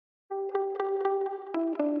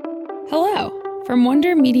Hello. From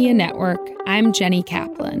Wonder Media Network, I'm Jenny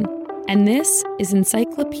Kaplan, and this is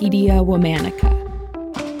Encyclopedia Womanica.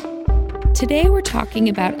 Today we're talking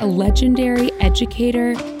about a legendary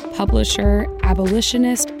educator, publisher,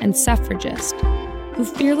 abolitionist, and suffragist who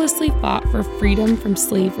fearlessly fought for freedom from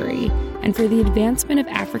slavery and for the advancement of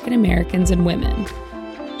African Americans and women.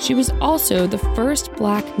 She was also the first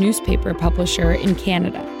Black newspaper publisher in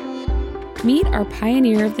Canada. Meet our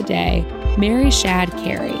pioneer of the day, Mary Shad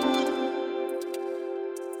Cary.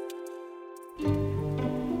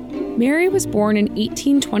 Mary was born in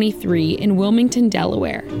 1823 in Wilmington,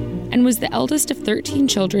 Delaware, and was the eldest of 13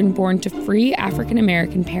 children born to free African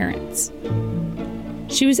American parents.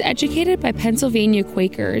 She was educated by Pennsylvania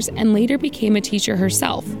Quakers and later became a teacher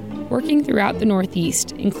herself, working throughout the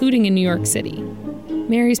Northeast, including in New York City.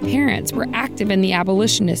 Mary's parents were active in the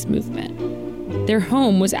abolitionist movement. Their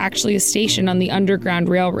home was actually a station on the Underground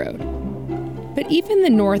Railroad. But even the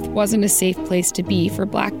North wasn't a safe place to be for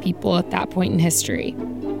Black people at that point in history.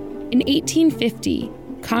 In 1850,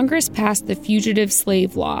 Congress passed the Fugitive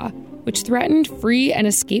Slave Law, which threatened free and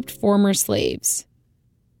escaped former slaves.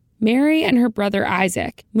 Mary and her brother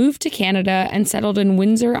Isaac moved to Canada and settled in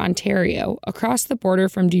Windsor, Ontario, across the border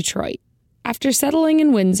from Detroit. After settling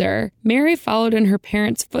in Windsor, Mary followed in her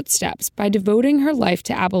parents' footsteps by devoting her life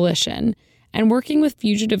to abolition and working with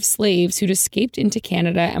fugitive slaves who'd escaped into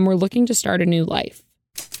Canada and were looking to start a new life.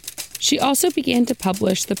 She also began to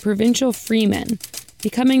publish the Provincial Freeman,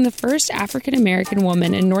 becoming the first African-American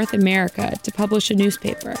woman in North America to publish a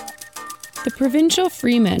newspaper. The Provincial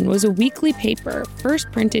Freeman was a weekly paper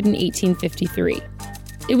first printed in 1853.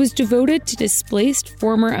 It was devoted to displaced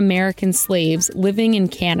former American slaves living in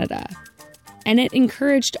Canada, and it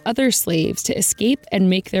encouraged other slaves to escape and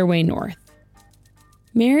make their way north.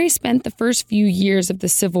 Mary spent the first few years of the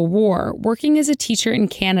Civil War working as a teacher in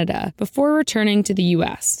Canada before returning to the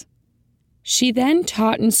U.S. She then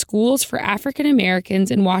taught in schools for African Americans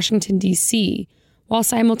in Washington, D.C., while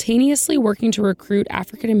simultaneously working to recruit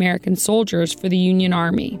African American soldiers for the Union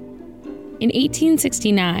Army. In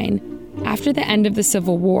 1869, after the end of the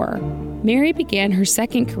Civil War, Mary began her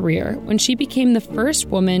second career when she became the first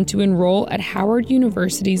woman to enroll at Howard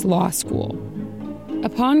University's law school.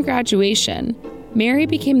 Upon graduation, Mary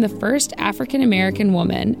became the first African American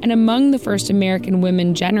woman and among the first American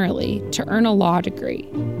women generally to earn a law degree.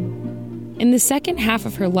 In the second half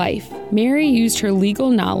of her life, Mary used her legal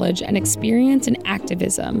knowledge and experience in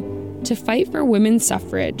activism to fight for women's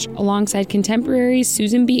suffrage alongside contemporaries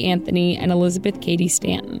Susan B. Anthony and Elizabeth Cady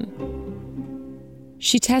Stanton.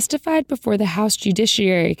 She testified before the House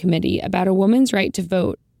Judiciary Committee about a woman's right to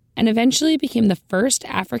vote and eventually became the first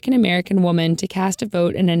African American woman to cast a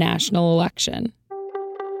vote in a national election.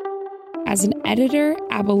 As an editor,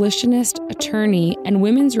 abolitionist, attorney, and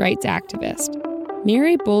women's rights activist,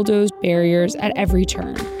 Mary bulldozed barriers at every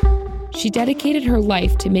turn. She dedicated her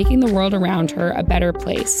life to making the world around her a better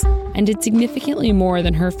place and did significantly more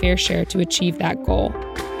than her fair share to achieve that goal.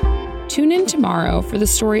 Tune in tomorrow for the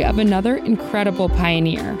story of another incredible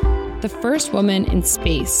pioneer, the first woman in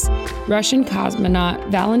space, Russian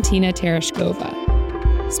cosmonaut Valentina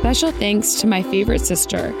Tereshkova. Special thanks to my favorite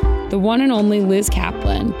sister, the one and only Liz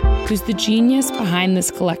Kaplan, who's the genius behind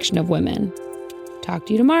this collection of women. Talk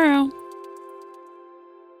to you tomorrow.